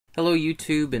Hello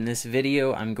YouTube, in this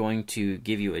video I'm going to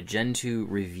give you a Gentoo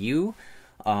review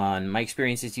on my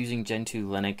experiences using Gentoo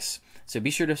Linux. So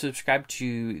be sure to subscribe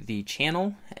to the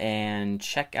channel and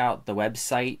check out the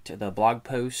website, the blog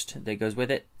post that goes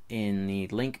with it in the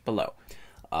link below.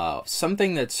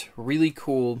 Something that's really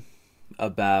cool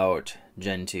about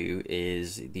Gentoo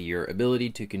is your ability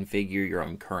to configure your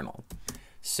own kernel.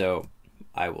 So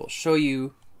I will show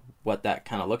you what that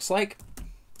kind of looks like.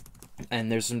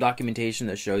 And there's some documentation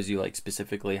that shows you like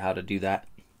specifically how to do that,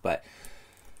 but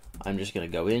I'm just going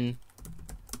to go in.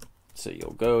 So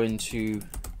you'll go into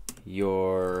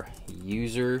your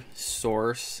user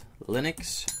source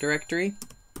Linux directory,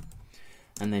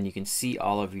 and then you can see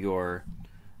all of your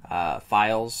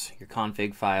files, your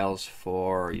config files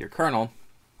for your kernel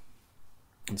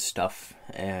and stuff.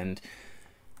 And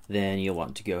then you'll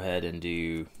want to go ahead and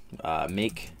do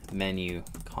make menu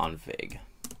config.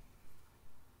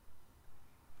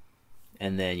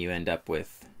 And then you end up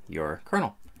with your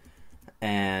kernel.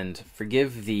 And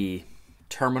forgive the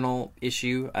terminal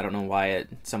issue. I don't know why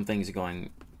something's going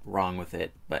wrong with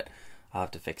it, but I'll have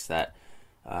to fix that.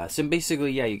 So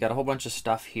basically, yeah, you got a whole bunch of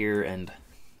stuff here, and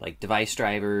like device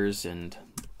drivers and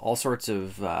all sorts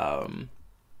of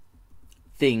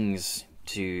things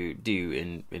to do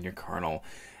in your kernel.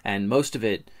 And most of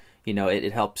it, you know,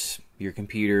 it helps your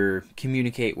computer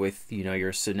communicate with, you know,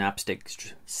 your synaptic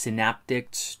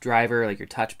driver, like your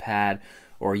touchpad,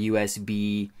 or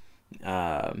USB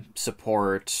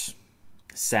support,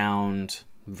 sound,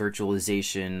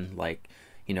 virtualization, like,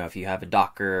 you know, if you have a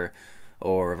Docker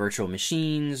or virtual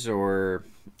machines or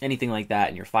anything like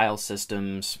that in your file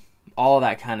systems, all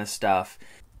that kind of stuff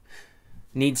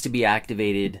needs to be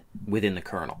activated within the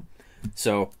kernel.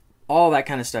 So all that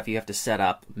kind of stuff you have to set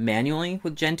up manually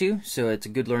with Gentoo, so it's a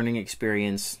good learning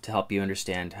experience to help you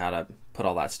understand how to put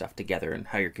all that stuff together and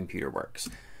how your computer works.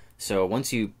 So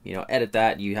once you edit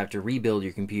that, you have to rebuild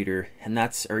your computer, and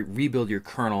rebuild your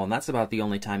kernel, and that's about the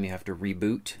only time you have to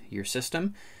reboot your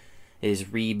system,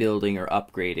 is rebuilding or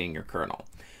upgrading your kernel.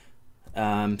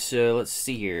 So let's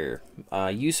see here.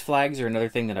 Use flags are another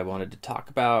thing that I wanted to talk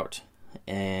about,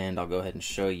 and I'll go ahead and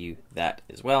show you that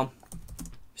as well.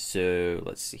 So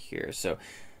let's see here. So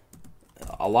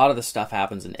a lot of the stuff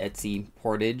happens in etc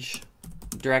portage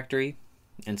directory,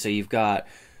 and so you've got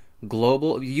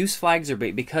global use flags are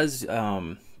because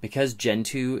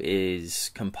Gentoo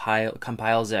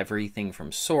compiles everything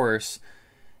from source.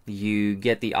 You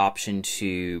get the option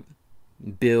to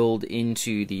build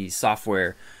into the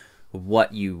software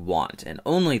what you want, and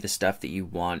only the stuff that you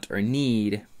want or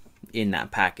need in that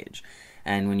package.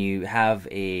 And when you have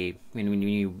when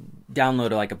you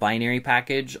download like a binary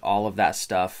package, all of that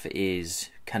stuff is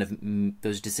kind of,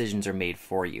 those decisions are made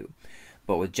for you.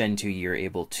 But with Gentoo, you're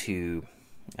able to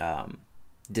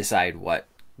decide what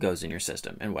goes in your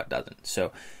system and what doesn't.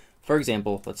 So, for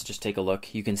example, let's just take a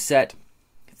look. You can set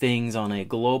things on a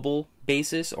global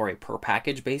basis or a per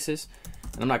package basis.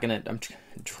 And I'm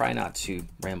try not to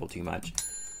ramble too much.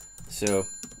 So,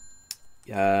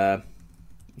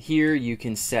 here you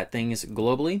can set things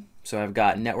globally. So I've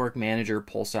got Network Manager,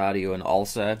 Pulse Audio, and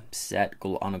ALSA set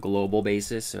on a global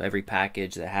basis. So every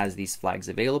package that has these flags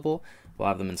available will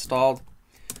have them installed.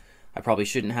 I probably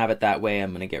shouldn't have it that way.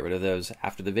 I'm going to get rid of those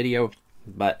after the video.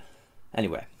 But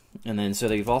anyway, and then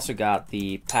so you've also got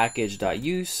the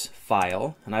package.use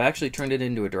file, and I've actually turned it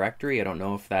into a directory. I don't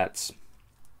know if that's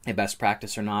a best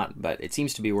practice or not, but it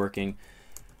seems to be working.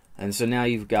 And so now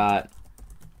you've got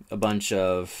a bunch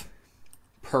of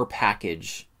per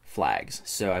package flags.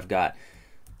 So I've got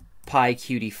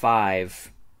PyQt5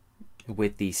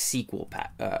 with the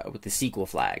SQL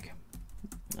flag,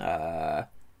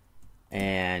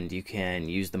 and you can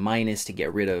use the minus to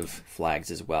get rid of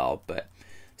flags as well. But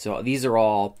so these are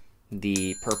all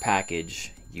the per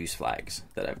package use flags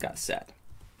that I've got set.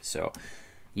 So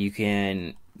you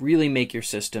can really make your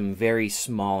system very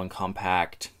small and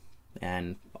compact,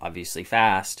 and obviously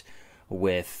fast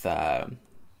with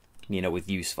with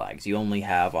use flags. You only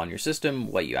have on your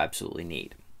system what you absolutely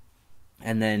need.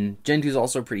 And then Gentoo is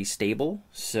also pretty stable,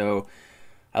 so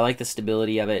I like the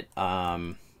stability of it.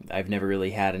 I've never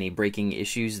really had any breaking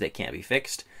issues that can't be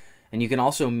fixed. And you can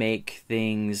also make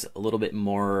things a little bit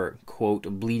more, quote,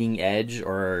 bleeding edge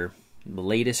or the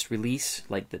latest release,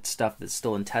 like that stuff that's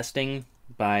still in testing,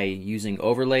 by using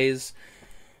overlays.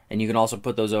 And you can also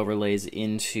put those overlays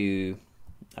into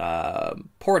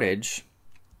Portage,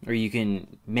 or you can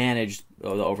manage the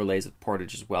overlays with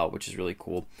Portage as well, which is really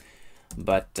cool.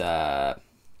 But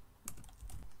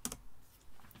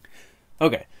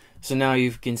okay, so now you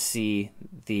can see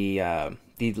the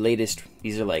latest.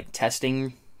 These are like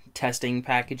testing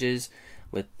packages.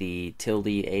 with the tilde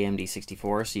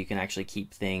AMD64, so you can actually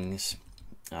keep things,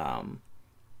 you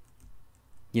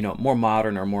know, more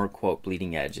modern or more quote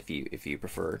bleeding edge if you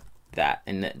prefer that.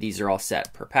 And these are all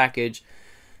set per package,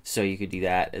 so you could do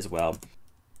that as well.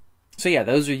 So yeah,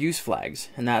 those are use flags,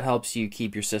 and that helps you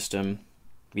keep your system,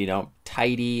 you know,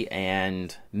 tidy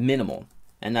and minimal,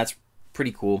 and that's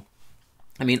pretty cool.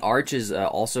 I mean, Arch is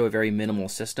also a very minimal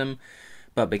system,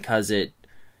 but because it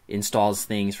installs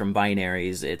things from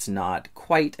binaries, it's not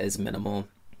quite as minimal,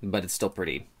 but it's still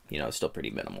pretty, you know, it's still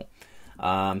pretty minimal.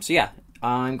 So yeah,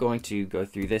 I'm going to go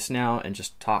through this now and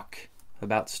just talk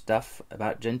about stuff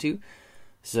about Gentoo.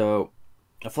 So,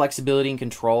 flexibility and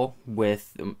control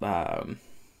with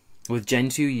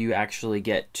Gentoo, you actually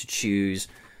get to choose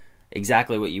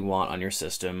exactly what you want on your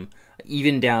system,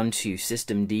 even down to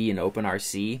systemd and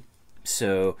OpenRC.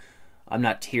 So I'm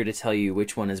not here to tell you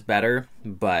which one is better,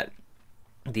 but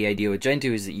the idea with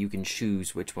Gentoo is that you can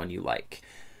choose which one you like.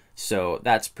 So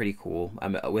that's pretty cool.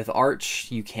 With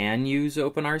Arch, you can use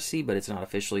OpenRC, but it's not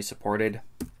officially supported.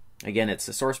 Again, it's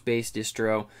a source-based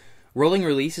distro. Rolling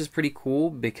release is pretty cool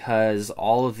because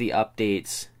all of the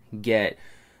updates get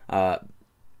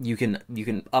you can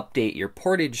update your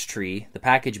portage tree, the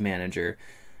package manager,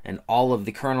 and all of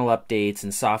the kernel updates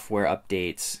and software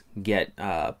updates get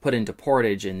put into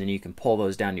portage, and then you can pull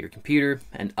those down to your computer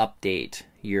and update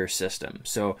your system.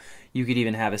 So you could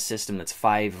even have a system that's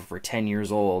 5 or 10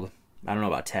 years old. I don't know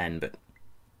about 10, but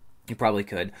you probably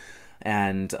could,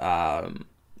 and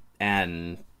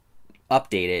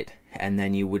update it, and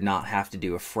then you would not have to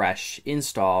do a fresh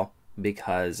install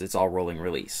because it's all rolling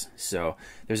release. So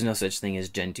there's no such thing as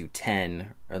Gentoo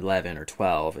 10, 11, or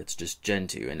 12. It's just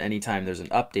Gentoo. And anytime there's an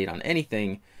update on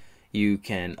anything, you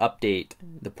can update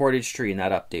the portage tree, and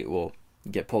that update will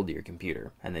get pulled to your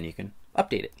computer, and then you can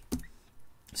update it.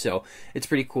 So it's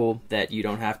pretty cool that you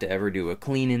don't have to ever do a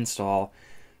clean install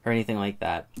or anything like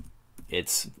that.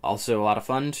 It's also a lot of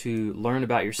fun to learn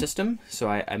about your system, so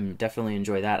I definitely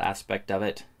enjoy that aspect of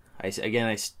it. I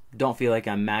don't feel like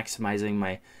I'm maximizing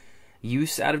my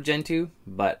use out of Gentoo,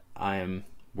 but I'm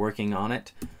working on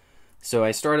it. So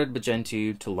I started with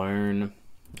Gentoo to learn.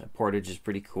 Portage is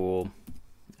pretty cool.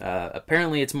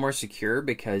 Apparently it's more secure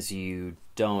because you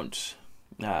don't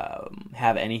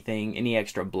have any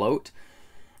extra bloat,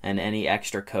 and any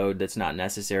extra code that's not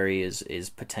necessary is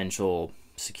potential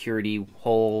security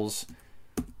holes.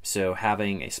 So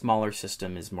having a smaller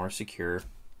system is more secure,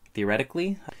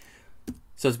 theoretically.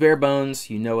 So it's bare bones,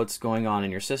 you know what's going on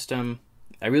in your system.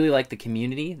 I really like the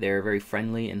community. They're very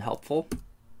friendly and helpful,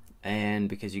 and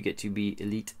because you get to be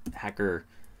elite hacker.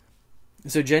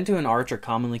 So Gentoo and Arch are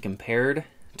commonly compared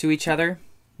to each other,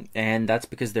 and that's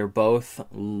because they're both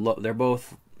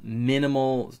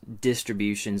minimal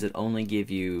distributions that only give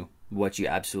you what you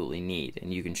absolutely need,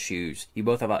 and you can choose.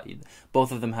 Both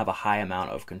of them have a high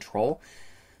amount of control.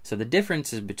 So the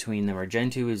differences between them are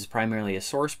Gentoo is primarily a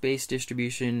source-based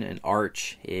distribution, and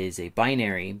Arch is a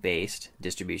binary-based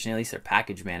distribution. At least their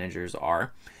package managers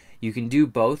are. You can do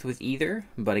both with either,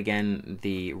 but again,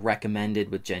 the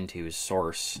recommended with Gentoo is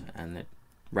source, and the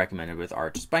recommended with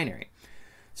Arch is binary.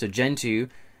 So Gentoo,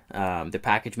 the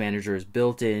package manager is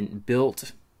built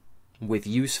with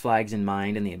use flags in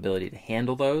mind and the ability to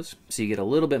handle those. So you get a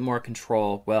little bit more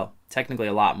control, well, technically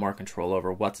a lot more control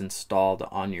over what's installed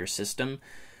on your system.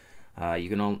 You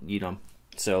can,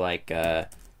 so like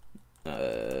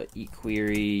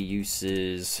eQuery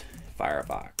uses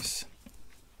Firefox.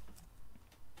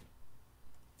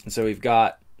 And so we've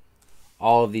got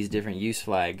all of these different use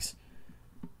flags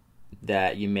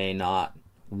that you may not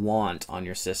want on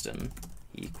your system.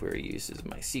 eQuery uses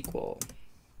MySQL.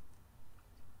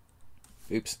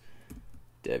 Oops,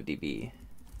 devdb.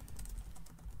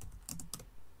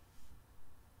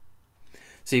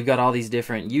 So you've got all these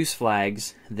different use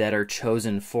flags that are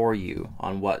chosen for you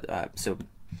on what. So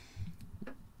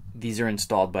these are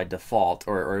installed by default,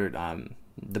 or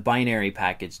the binary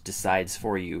package decides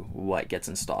for you what gets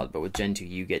installed. But with Gentoo,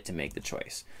 you get to make the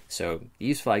choice. So the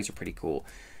use flags are pretty cool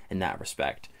in that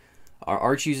respect. Our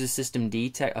Arch uses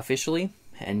systemd officially,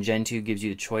 and Gentoo gives you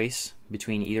the choice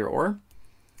between either or.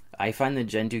 I find the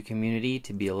Gentoo community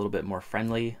to be a little bit more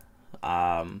friendly,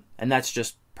 and that's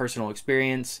just personal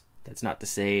experience. That's not to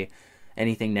say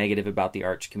anything negative about the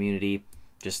Arch community,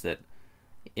 just that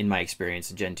in my experience,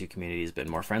 the Gentoo community has been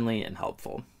more friendly and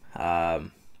helpful.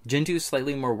 Gentoo is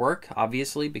slightly more work,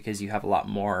 obviously, because you have a lot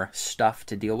more stuff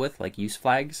to deal with, like use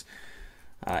flags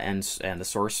and the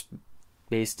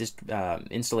source-based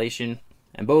installation.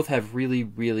 And both have really,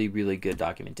 really, really good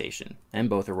documentation, and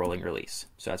both are rolling release,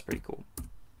 so that's pretty cool.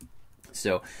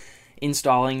 So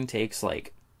installing takes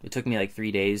it took me like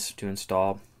 3 days to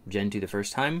install Gentoo the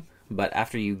first time, but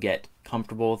after you get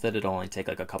comfortable with it, it'll only take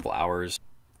like a couple hours.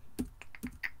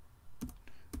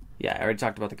 Yeah, I already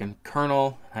talked about the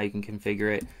kernel, how you can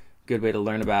configure it. Good way to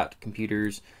learn about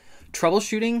computers.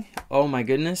 Troubleshooting, oh my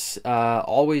goodness,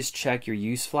 always check your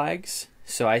use flags.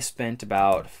 So I spent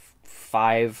about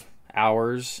 5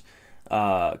 hours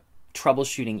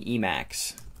troubleshooting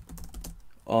Emacs,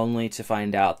 only to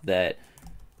find out that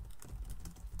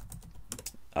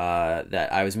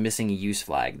that I was missing a use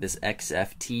flag, this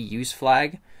XFT use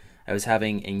flag. I was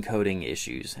having encoding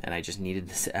issues, and I just needed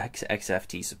this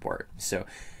XFT support. So,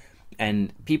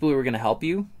 and people who are going to help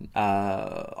you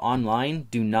online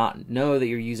do not know that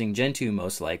you're using Gentoo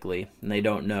most likely, and they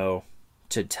don't know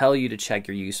to tell you to check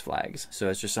your use flags. So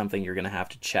it's just something you're going to have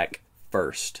to check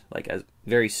first, like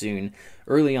very soon,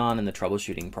 early on in the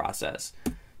troubleshooting process.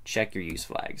 Check your use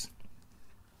flags.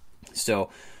 So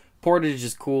Portage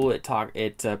is cool. It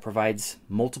provides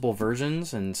multiple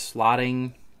versions and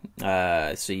slotting,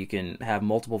 so you can have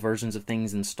multiple versions of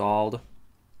things installed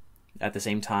at the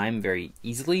same time very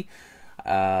easily.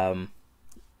 You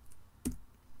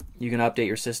can update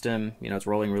your system. You know, it's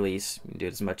rolling release. You can do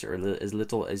it as much or as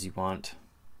little as you want.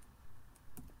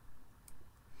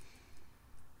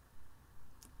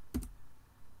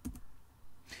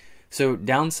 So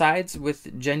downsides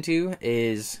with Gentoo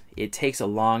is it takes a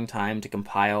long time to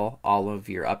compile all of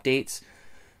your updates.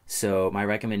 So my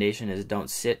recommendation is don't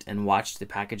sit and watch the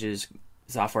packages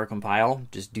software compile.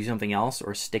 Just do something else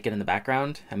or stick it in the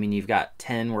background. I mean, you've got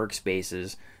 10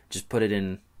 workspaces. Just put it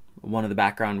in one of the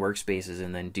background workspaces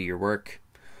and then do your work,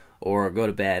 or go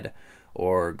to bed,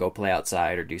 or go play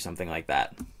outside, or do something like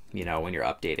that, you know, when you're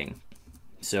updating.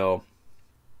 So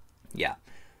yeah.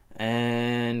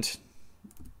 And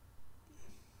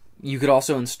you could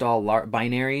also install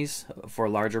binaries for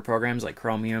larger programs like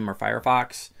Chromium or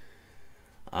Firefox.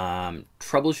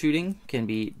 Troubleshooting can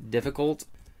be difficult.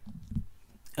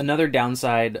 Another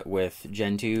downside with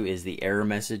Gentoo is the error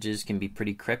messages can be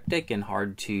pretty cryptic and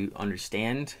hard to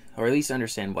understand, or at least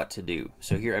understand what to do.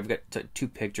 So here I've got two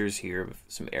pictures here of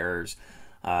some errors.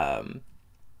 And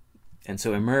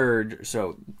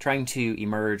so trying to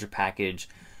emerge a package,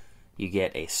 you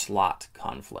get a slot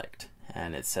conflict.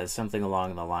 And it says something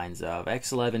along the lines of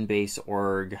X11 base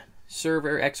org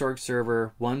server, Xorg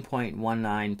server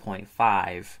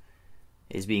 1.19.5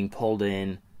 is being pulled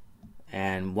in,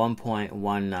 and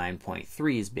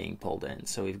 1.19.3 is being pulled in.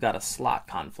 So we've got a slot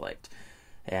conflict,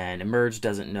 and Emerge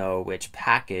doesn't know which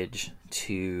package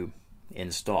to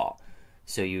install.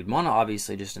 So you'd want to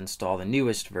obviously just install the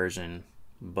newest version,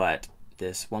 but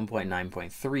this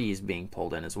 1.9.3 is being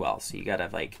pulled in as well. So you gotta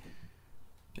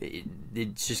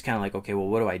it's just kind of like, okay, well,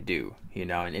 what do I do? You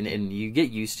know, and you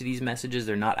get used to these messages.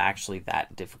 They're not actually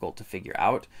that difficult to figure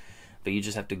out, but you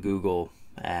just have to Google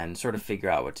and sort of figure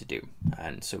out what to do.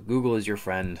 And so Google is your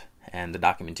friend, and the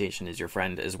documentation is your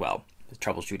friend as well, the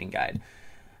troubleshooting guide.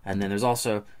 And then there's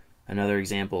also another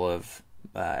example of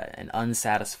an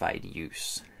unsatisfied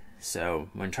use. So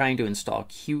when trying to install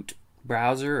Qt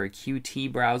browser or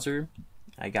Qt browser,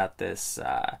 I got this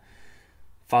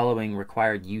following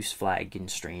required use flag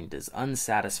constraint is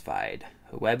unsatisfied.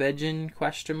 Web engine ?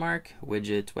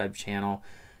 Widget, web channel,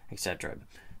 etc.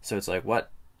 So it's like,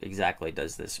 what exactly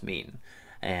does this mean?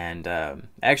 And I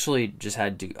actually just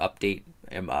had to update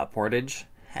Portage,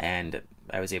 and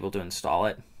I was able to install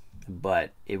it,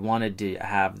 but it wanted to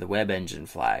have the web engine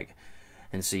flag.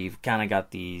 And so you've kind of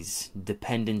got these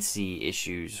dependency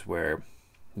issues where,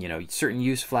 you know, certain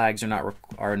use flags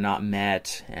are not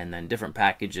met, and then different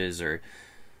packages or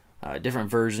different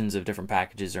versions of different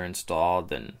packages are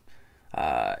installed, and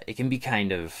it can be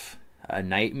kind of a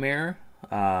nightmare.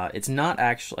 It's not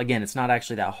actually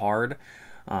that hard.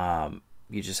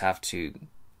 You just have to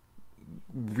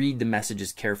read the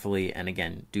messages carefully, and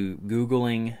again, do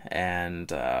Googling,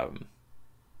 and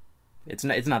it's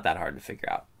not that hard to figure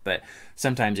out. But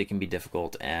sometimes it can be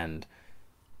difficult, and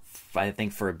I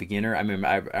think for a beginner, I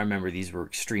remember these were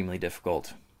extremely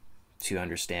difficult to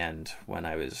understand when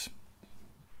I was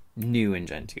new in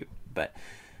Gentoo. But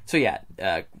so yeah,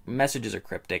 messages are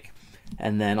cryptic,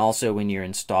 and then also when you're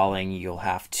installing, you'll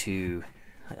have to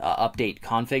update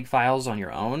config files on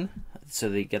your own. So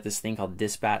they get this thing called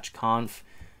dispatch conf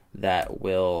that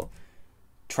will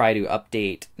try to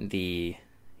update the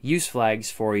use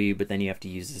flags for you, but then you have to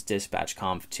use this dispatch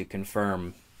conf to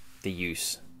confirm the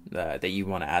use that you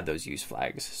want to add those use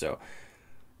flags. So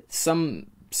some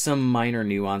minor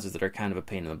nuances that are kind of a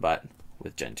pain in the butt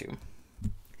with Gentoo.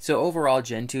 So overall,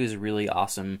 Gentoo is a really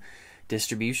awesome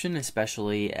distribution,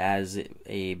 especially as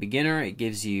a beginner. It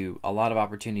gives you a lot of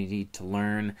opportunity to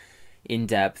learn in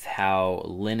depth how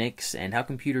Linux and how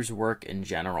computers work in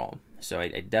general. So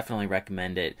I definitely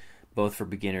recommend it. both for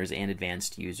beginners and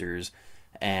advanced users.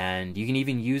 And you can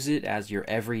even use it as your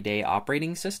everyday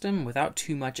operating system without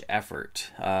too much effort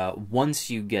once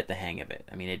you get the hang of it.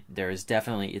 I mean,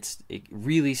 it's a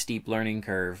really steep learning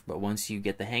curve, but once you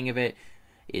get the hang of it,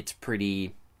 it's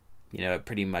pretty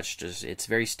much just, it's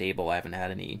very stable. I haven't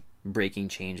had any breaking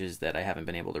changes that I haven't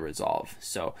been able to resolve.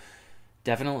 So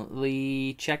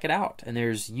definitely check it out. And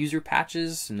there's user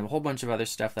patches and a whole bunch of other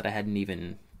stuff that I hadn't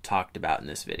even talked about in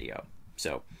this video.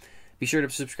 So be sure to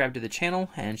subscribe to the channel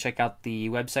and check out the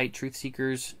website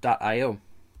truthseekers.io.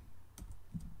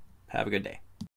 Have a good day.